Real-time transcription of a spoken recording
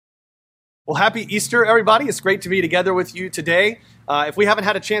Well, happy Easter, everybody. It's great to be together with you today. If we haven't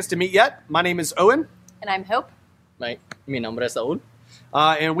had a chance to meet yet, my name is Owen. And I'm Hope. Mi nombre es Saúl.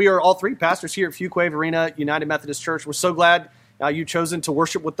 And we are all three pastors here at Fuquay Arena United Methodist Church. We're so glad you've chosen to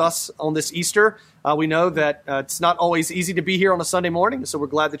worship with us on this Easter. We know that it's not always easy to be here on a Sunday morning, so we're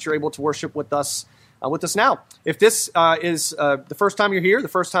glad that you're able to worship with us now. If this is the first time you're here, the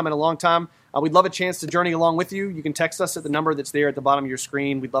first time in a long time, we'd love a chance to journey along with you. You can text us at the number that's there at the bottom of your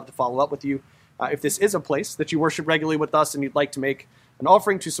screen. We'd love to follow up with you. If this is a place that you worship regularly with us and you'd like to make an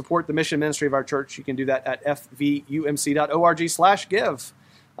offering to support the mission ministry of our church, you can do that at fvumc.org/give.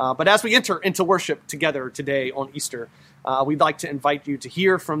 But as we enter into worship together today on Easter, we'd like to invite you to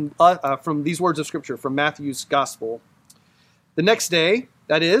hear from these words of Scripture from Matthew's Gospel. The next day,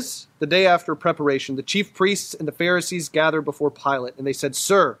 that is, the day after preparation, the chief priests and the Pharisees gathered before Pilate, and they said,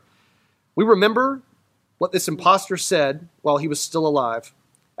 "Sir, we remember what this impostor said while he was still alive.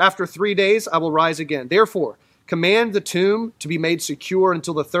 After 3 days, I will rise again. Therefore, command the tomb to be made secure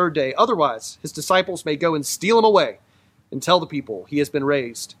until the third day. Otherwise, his disciples may go and steal him away and tell the people he has been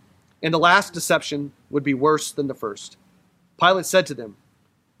raised. And the last deception would be worse than the first." Pilate said to them,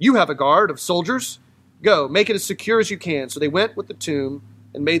 "You have a guard of soldiers. Go, make it as secure as you can." So they went with the tomb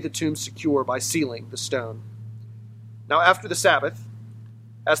and made the tomb secure by sealing the stone. Now after the Sabbath,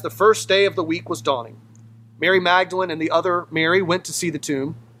 as the first day of the week was dawning, Mary Magdalene and the other Mary went to see the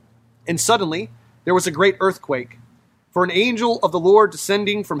tomb. And suddenly there was a great earthquake, for an angel of the Lord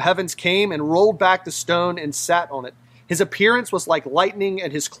descending from heavens came and rolled back the stone and sat on it. His appearance was like lightning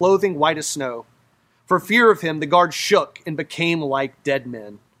and his clothing white as snow. For fear of him, the guards shook and became like dead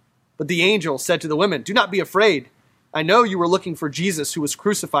men. But the angel said to the women, "Do not be afraid. I know you were looking for Jesus who was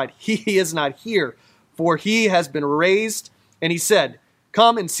crucified. He is not here, for he has been raised." And he said,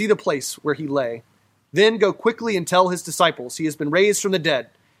 "Come and see the place where he lay. Then go quickly and tell his disciples he has been raised from the dead,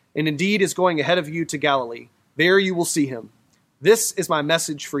 and indeed is going ahead of you to Galilee. There you will see him. This is my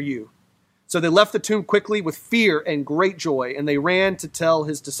message for you." So they left the tomb quickly with fear and great joy, and they ran to tell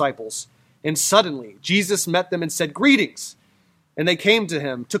his disciples. And suddenly Jesus met them and said, "Greetings." And they came to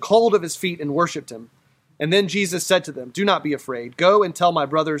him, took hold of his feet, and worshipped him. And then Jesus said to them, "Do not be afraid. Go and tell my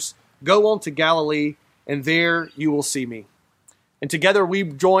brothers, go on to Galilee, and there you will see me." And together we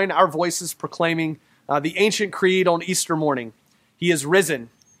join our voices proclaiming the ancient creed on Easter morning. He is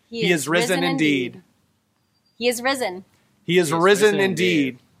risen. He is risen indeed. He is risen. He is risen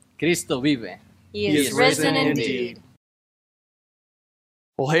indeed. Cristo vive. He is risen indeed.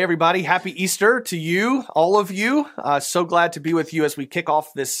 Well, hey, everybody. Happy Easter to you, all of you. So glad to be with you as we kick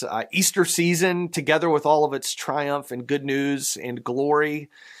off this Easter season together with all of its triumph and good news and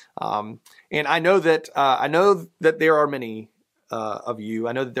glory. And I know that there are many of you.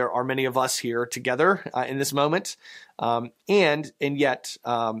 I know that there are many of us here together in this moment. And yet,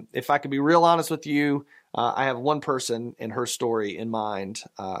 if I could be real honest with you, I have one person and her story in mind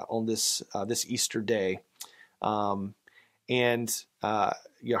on this Easter day. Her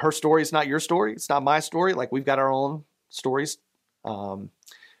story is not your story. It's not my story. Like, we've got our own stories.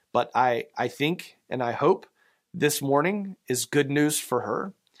 But I think and I hope this morning is good news for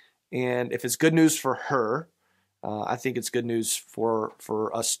her. And if it's good news for her, I think it's good news for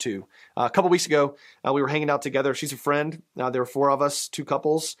us too. A couple weeks ago, we were hanging out together. She's a friend. There were four of us, two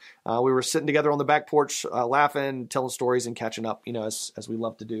couples. We were sitting together on the back porch, laughing, telling stories, and catching up, as we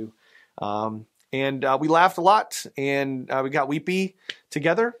love to do. And we laughed a lot, and we got weepy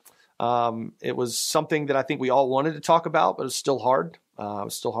together. It was something that I think we all wanted to talk about, but it was still hard. It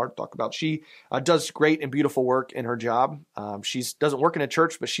was still hard to talk about. She does great and beautiful work in her job. She doesn't work in a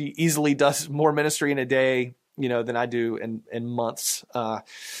church, but she easily does more ministry in a day than I do in months.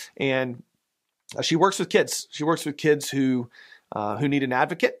 And she works with kids. She works with kids who need an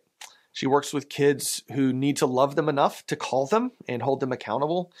advocate. She works with kids who need to love them enough to call them and hold them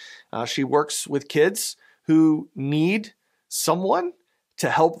accountable. She works with kids who need someone to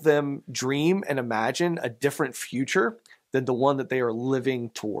help them dream and imagine a different future than the one that they are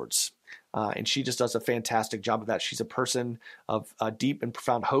living towards. And she just does a fantastic job of that. She's a person of deep and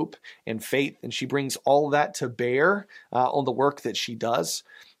profound hope and faith, and she brings all of that to bear on the work that she does.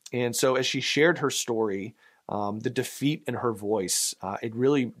 And so as she shared her story, the defeat in her voice, it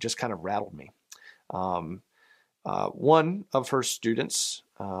really just kind of rattled me. One of her students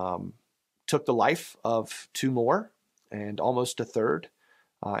took the life of two more and almost a third.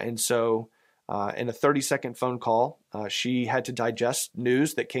 And so in a 30-second phone call, she had to digest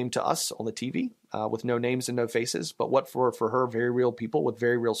news that came to us on the TV with no names and no faces, but what for her, very real people with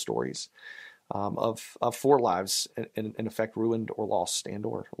very real stories of four lives in effect ruined or lost.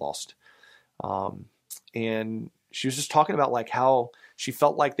 And she was just talking about like how she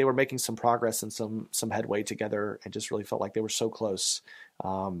felt like they were making some progress and some headway together, and just really felt like they were so close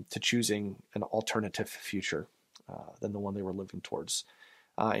to choosing an alternative future than the one they were living towards.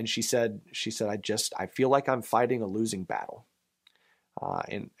 And she said, I feel like I'm fighting a losing battle.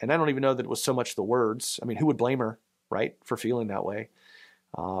 And I don't even know that it was so much the words. I mean, who would blame her, right, for feeling that way?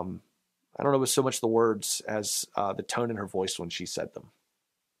 I don't know if it was so much the words as the tone in her voice when she said them.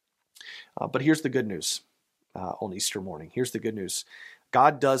 But here's the good news on Easter morning. Here's the good news.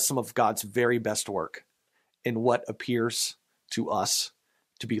 God does some of God's very best work in what appears to us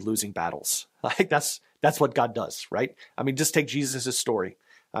to be losing battles. Like that's what God does, right? I mean, just take Jesus' story.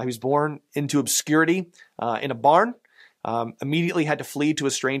 He was born into obscurity in a barn, immediately had to flee to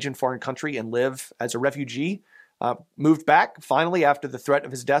a strange and foreign country and live as a refugee, moved back finally after the threat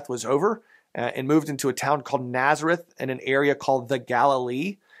of his death was over, and moved into a town called Nazareth in an area called the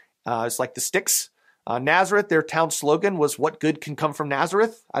Galilee. It's like the sticks. Nazareth, their town slogan was, "What good can come from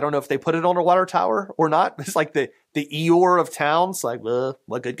Nazareth?" I don't know if they put it on a water tower or not. It's like the Eeyore of towns, like,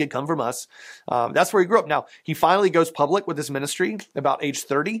 what good could come from us? That's where he grew up. Now, he finally goes public with his ministry about age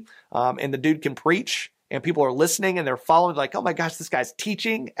 30, and the dude can preach, and people are listening, and they're following, like, oh my gosh, this guy's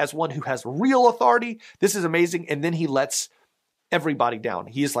teaching as one who has real authority. This is amazing. And then he lets everybody down.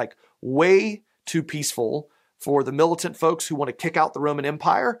 He is like way too peaceful for the militant folks who want to kick out the Roman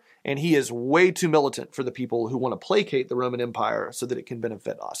Empire, and he is way too militant for the people who want to placate the Roman Empire so that it can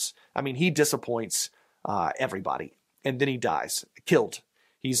benefit us. I mean, he disappoints everybody, and then he dies, killed.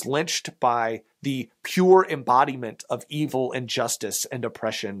 He's lynched by the pure embodiment of evil and justice and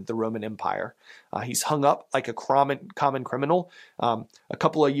oppression, the Roman Empire. He's hung up like a common criminal. A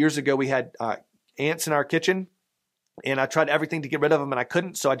couple of years ago, we had ants in our kitchen, and I tried everything to get rid of them, and I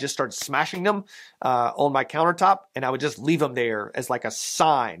couldn't. So I just started smashing them on my countertop, and I would just leave them there as like a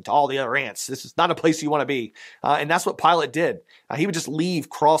sign to all the other ants. This is not a place you want to be. And that's what Pilate did. He would just leave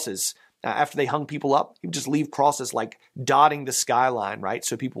crosses after they hung people up. He would just leave crosses like dotting the skyline, right?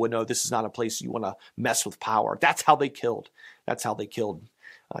 So people would know this is not a place you want to mess with power. That's how they killed. That's how they killed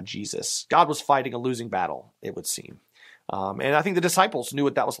Jesus. God was fighting a losing battle, it would seem. And I think the disciples knew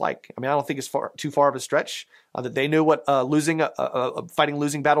what that was like. I mean, I don't think it's too far of a stretch that they knew what fighting a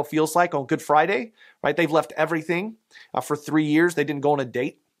losing battle feels like on Good Friday, right? They've left everything for 3 years. They didn't go on a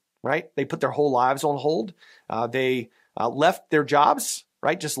date, right? They put their whole lives on hold. They left their jobs,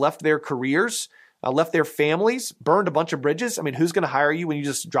 right? Just left their careers, left their families, burned a bunch of bridges. I mean, who's going to hire you when you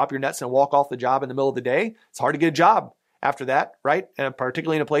just drop your nets and walk off the job in the middle of the day? It's hard to get a job after that, right? And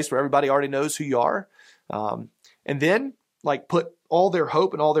particularly in a place where everybody already knows who you are. And then like put all their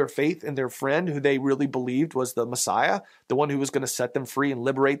hope and all their faith in their friend who they really believed was the Messiah, the one who was going to set them free and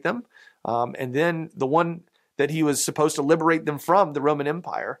liberate them. And then the one that he was supposed to liberate them from, the Roman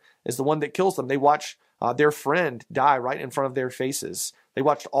Empire, is the one that kills them. They watch their friend die right in front of their faces. They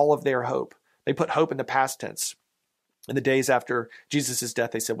watched all of their hope. They put hope in the past tense. In the days after Jesus'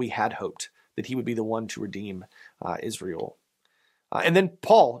 death, they said, we had hoped that he would be the one to redeem Israel. And then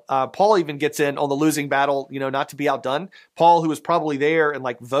Paul even gets in on the losing battle, not to be outdone. Paul, who was probably there and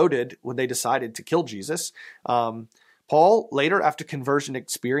like voted when they decided to kill Jesus. Paul later, after conversion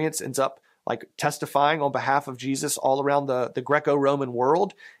experience, ends up like testifying on behalf of Jesus all around the Greco-Roman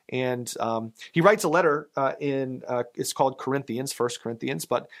world. And he writes a letter it's called Corinthians, 1 Corinthians.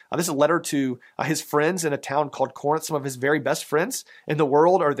 But this is a letter to his friends in a town called Corinth. Some of his very best friends in the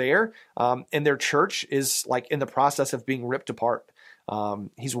world are there. And their church is like in the process of being ripped apart.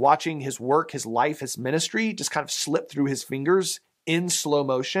 He's watching his work, his life, his ministry just kind of slip through his fingers in slow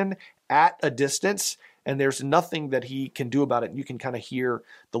motion at a distance. And there's nothing that he can do about it. And you can kind of hear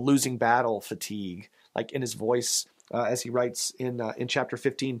the losing battle fatigue, like in his voice, as he writes in chapter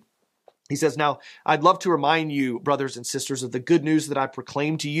 15. He says, now, I'd love to remind you, brothers and sisters, of the good news that I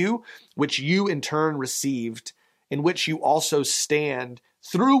proclaimed to you, which you in turn received, in which you also stand,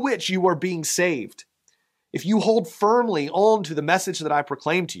 through which you are being saved. If you hold firmly on to the message that I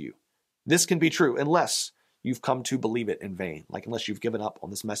proclaimed to you, this can be true unless you've come to believe it in vain, like unless you've given up on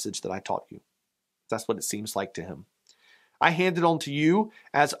this message that I taught you. That's what it seems like to him. I handed on to you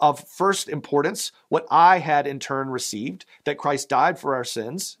as of first importance what I had in turn received, that Christ died for our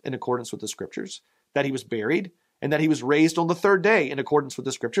sins in accordance with the scriptures, that he was buried, and that he was raised on the third day in accordance with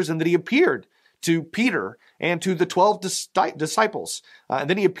the scriptures, and that he appeared to Peter and to the 12 disciples. And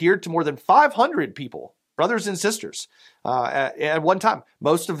then he appeared to more than 500 people, brothers and sisters, at one time.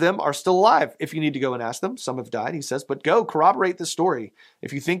 Most of them are still alive. If you need to go and ask them, some have died, he says, but go corroborate the story.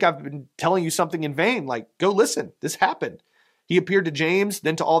 If you think I've been telling you something in vain, like go listen, this happened. He appeared to James,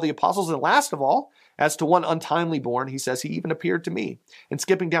 then to all the apostles, and last of all, As to one untimely born, he says, he even appeared to me. And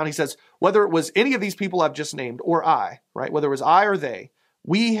skipping down, he says, whether it was any of these people I've just named or I, right? Whether it was I or they,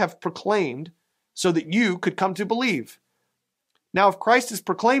 we have proclaimed so that you could come to believe. Now, if Christ is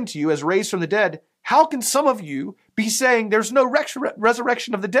proclaimed to you as raised from the dead, how can some of you be saying there's no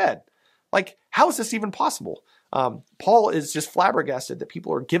resurrection of the dead? Like, how is this even possible? Paul is just flabbergasted that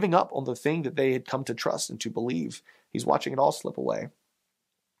people are giving up on the thing that they had come to trust and to believe. He's watching it all slip away.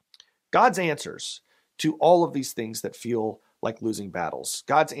 God's answers to all of these things that feel like losing battles,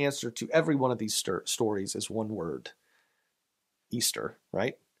 God's answer to every one of these stories is one word: Easter,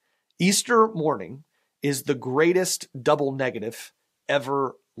 right? Easter morning is the greatest double negative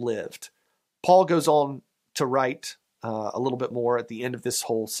ever lived. Paul goes on to write a little bit more at the end of this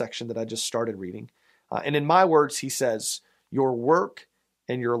whole section that I just started reading. And in my words, he says, your work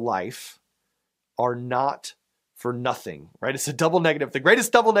and your life are not for nothing, right? It's a double negative, the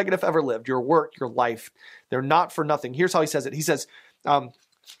greatest double negative ever lived. Your work, your life, they're not for nothing. Here's how he says it. He says,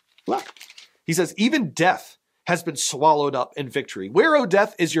 even death has been swallowed up in victory. Where, O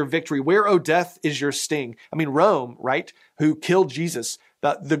death, is your victory? Where, O death, is your sting? I mean, Rome, right, who killed Jesus,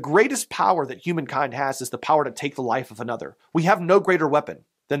 the greatest power that humankind has is the power to take the life of another. We have no greater weapon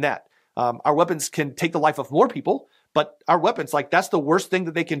than that. Our weapons can take the life of more people, but our weapons, like, that's the worst thing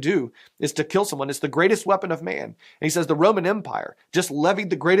that they can do, is to kill someone. It's the greatest weapon of man. And he says the Roman Empire just levied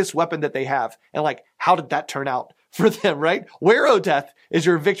the greatest weapon that they have. And like, how did that turn out for them, right? Where, O death, is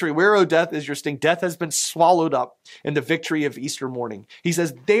your victory? Where, O death, is your sting? Death has been swallowed up in the victory of Easter morning. He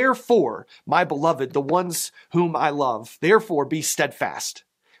says, therefore, my beloved, the ones whom I love, therefore be steadfast,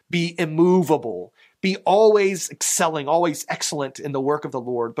 be immovable, be always excelling, always excellent in the work of the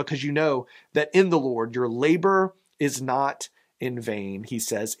Lord, because you know that in the Lord your labor is not in vain. He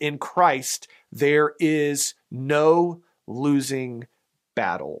says, in Christ there is no losing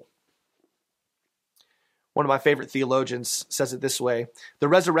battle. One of my favorite theologians says it this way: the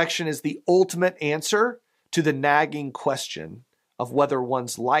resurrection is the ultimate answer to the nagging question of whether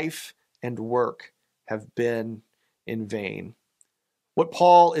one's life and work have been in vain. What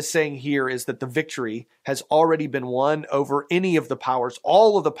Paul is saying here is that the victory has already been won over any of the powers,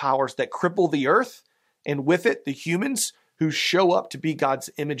 all of the powers that cripple the earth, and with it, the humans who show up to be God's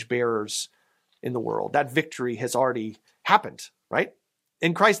image bearers in the world. That victory has already happened, right?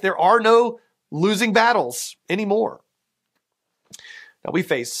 In Christ, there are no losing battles anymore. Now, we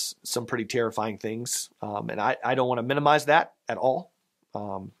face some pretty terrifying things, and I don't want to minimize that at all.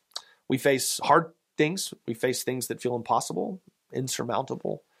 We face hard things. We face things that feel impossible,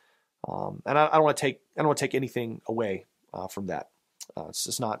 insurmountable, and I don't want to take anything away from that. It's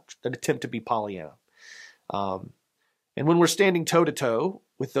just not an attempt to be Pollyanna. And when we're standing toe to toe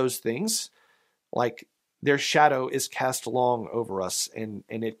with those things, like, their shadow is cast long over us, and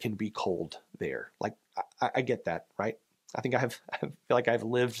it can be cold there. Like, I get that, right? I think I feel like I've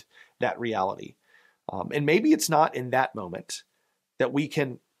lived that reality. And maybe it's not in that moment that we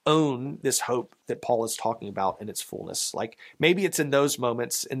can own this hope that Paul is talking about in its fullness. Like, maybe it's in those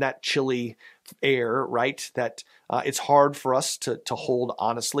moments, in that chilly air, right, that it's hard for us to hold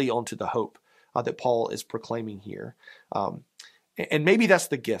honestly onto the hope that Paul is proclaiming here. And maybe that's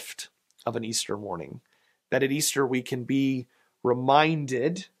the gift of an Easter morning, that at Easter we can be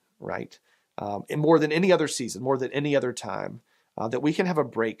reminded, right, and more than any other season, more than any other time, that we can have a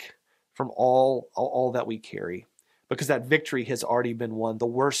break from all that we carry, because that victory has already been won. The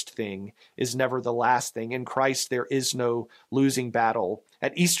worst thing is never the last thing. In Christ, there is no losing battle.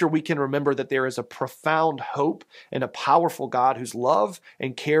 At Easter, we can remember that there is a profound hope and a powerful God whose love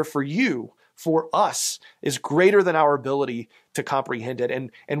and care for you, for us, is greater than our ability to comprehend it.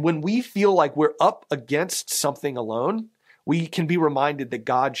 And when we feel like we're up against something alone, we can be reminded that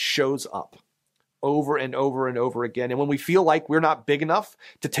God shows up over and over and over again. And when we feel like we're not big enough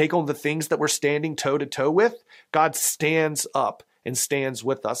to take on the things that we're standing toe to toe with, God stands up and stands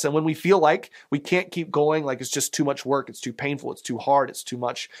with us. And when we feel like we can't keep going, like it's just too much work, it's too painful, it's too hard, it's too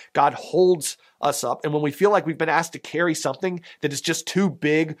much, God holds us up. And when we feel like we've been asked to carry something that is just too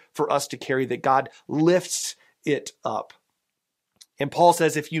big for us to carry, that God lifts it up. And Paul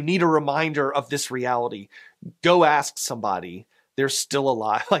says, if you need a reminder of this reality, go ask somebody. They're still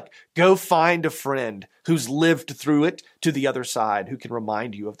alive. Like, go find a friend who's lived through it to the other side, who can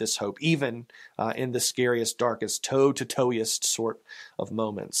remind you of this hope, even in the scariest, darkest, toe-to-toeiest sort of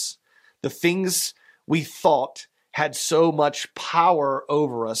moments. The things we thought had so much power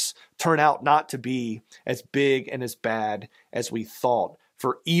over us turn out not to be as big and as bad as we thought,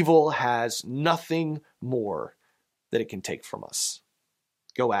 for evil has nothing more that it can take from us.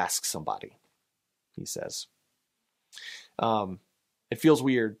 Go ask somebody, he says. It feels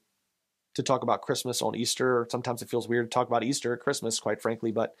weird to talk about Christmas on Easter. Sometimes it feels weird to talk about Easter at Christmas, quite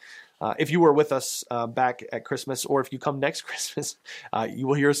frankly. But if you were with us back at Christmas, or if you come next Christmas, you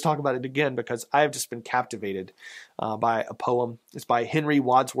will hear us talk about it again, because I have just been captivated by a poem. It's by Henry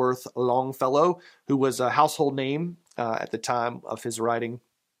Wadsworth Longfellow, who was a household name at the time of his writing.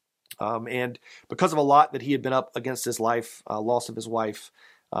 And because of a lot that he had been up against his life, loss of his wife,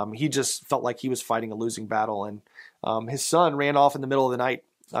 he just felt like he was fighting a losing battle. And his son ran off in the middle of the night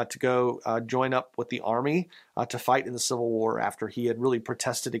to go join up with the army to fight in the Civil War, after he had really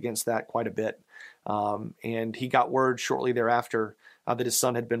protested against that quite a bit. And he got word shortly thereafter that his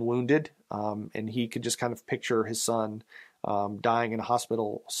son had been wounded, and he could just kind of picture his son dying in a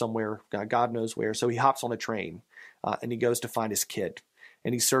hospital somewhere, God knows where. So he hops on a train and he goes to find his kid.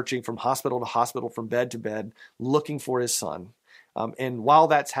 And he's searching from hospital to hospital, from bed to bed, looking for his son. And while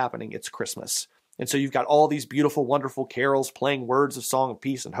that's happening, it's Christmas. And so you've got all these beautiful, wonderful carols playing words of song of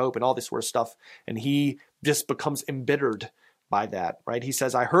peace and hope and all this sort of stuff. And he just becomes embittered by that, right? He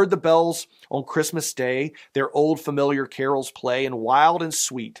says, I heard the bells on Christmas Day, their old familiar carols play, and wild and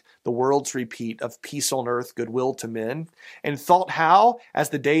sweet the world's repeat of peace on earth, goodwill to men, and thought how,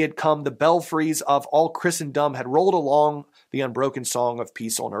 as the day had come, the belfries of all Christendom had rolled along the unbroken song of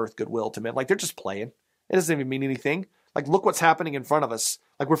peace on earth, goodwill to men. Like, they're just playing. It doesn't even mean anything. Like, look what's happening in front of us.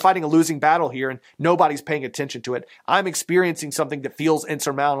 Like, we're fighting a losing battle here and nobody's paying attention to it. I'm experiencing something that feels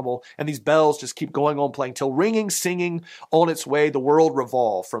insurmountable, and these bells just keep going on playing till ringing, singing on its way, the world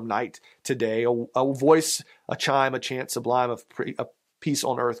revolve from night to day. A voice, a chime, a chant sublime of peace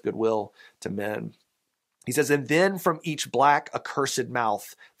on earth, goodwill to men. He says, and then from each black accursed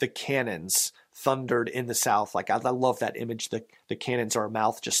mouth, the cannons thundered in the south. Like, I love that image. The cannons are a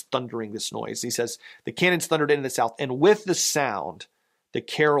mouth just thundering this noise. He says, the cannons thundered in the south, and with the sound, the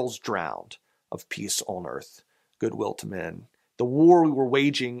carols drowned of peace on earth, goodwill to men. The war we were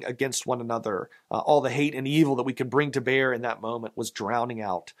waging against one another, all the hate and evil that we could bring to bear in that moment, was drowning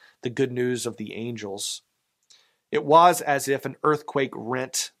out the good news of the angels. It was as if an earthquake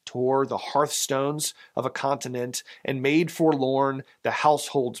tore the hearthstones of a continent and made forlorn the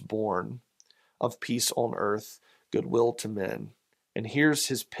households born of peace on earth, goodwill to men. And here's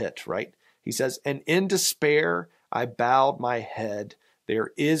his pit, right? He says, and in despair I bowed my head.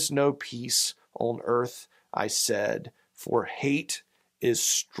 There is no peace on earth, I said, for hate is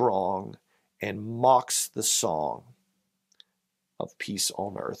strong and mocks the song of peace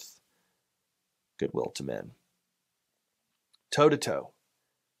on earth, goodwill to men. Toe to toe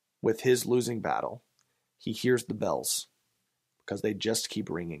with his losing battle, he hears the bells because they just keep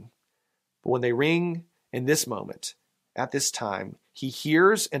ringing. But when they ring in this moment, at this time, he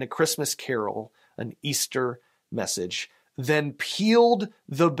hears in a Christmas carol an Easter message. Then pealed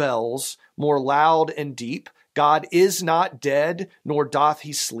the bells more loud and deep. God is not dead, nor doth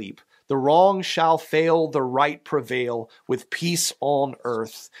he sleep. The wrong shall fail, the right prevail, with peace on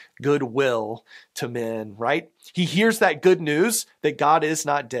earth, goodwill to men, right? He hears that good news that God is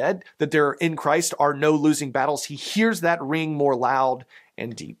not dead, that there in Christ are no losing battles. He hears that ring more loud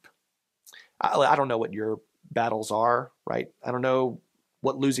and deep. I don't know what your battles are, right? I don't know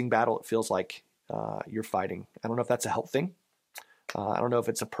what losing battle it feels like you're fighting. I don't know if that's a health thing. I don't know if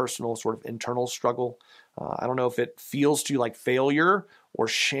it's a personal sort of internal struggle. I don't know if it feels to you like failure or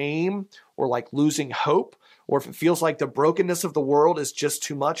shame or like losing hope, or if it feels like the brokenness of the world is just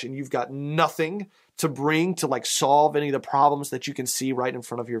too much and you've got nothing to bring to like solve any of the problems that you can see right in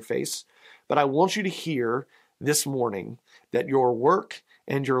front of your face. But I want you to hear this morning that your work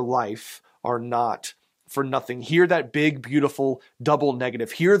and your life are not for nothing. Hear that big, beautiful double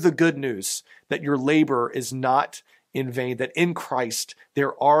negative. Hear the good news that your labor is not in vain, that in Christ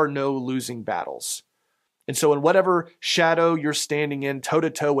there are no losing battles. And so in whatever shadow you're standing in, toe to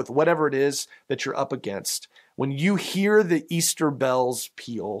toe with whatever it is that you're up against, when you hear the Easter bells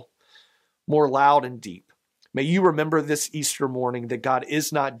peal more loud and deep, may you remember this Easter morning that God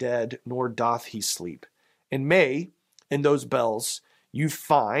is not dead, nor doth he sleep. And may, in those bells, you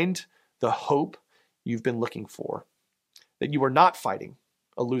find the hope you've been looking for, that you are not fighting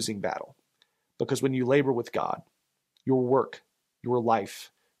a losing battle. Because when you labor with God, your work, your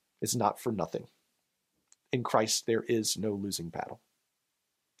life is not for nothing. In Christ, there is no losing battle.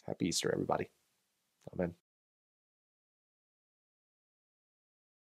 Happy Easter, everybody. Amen.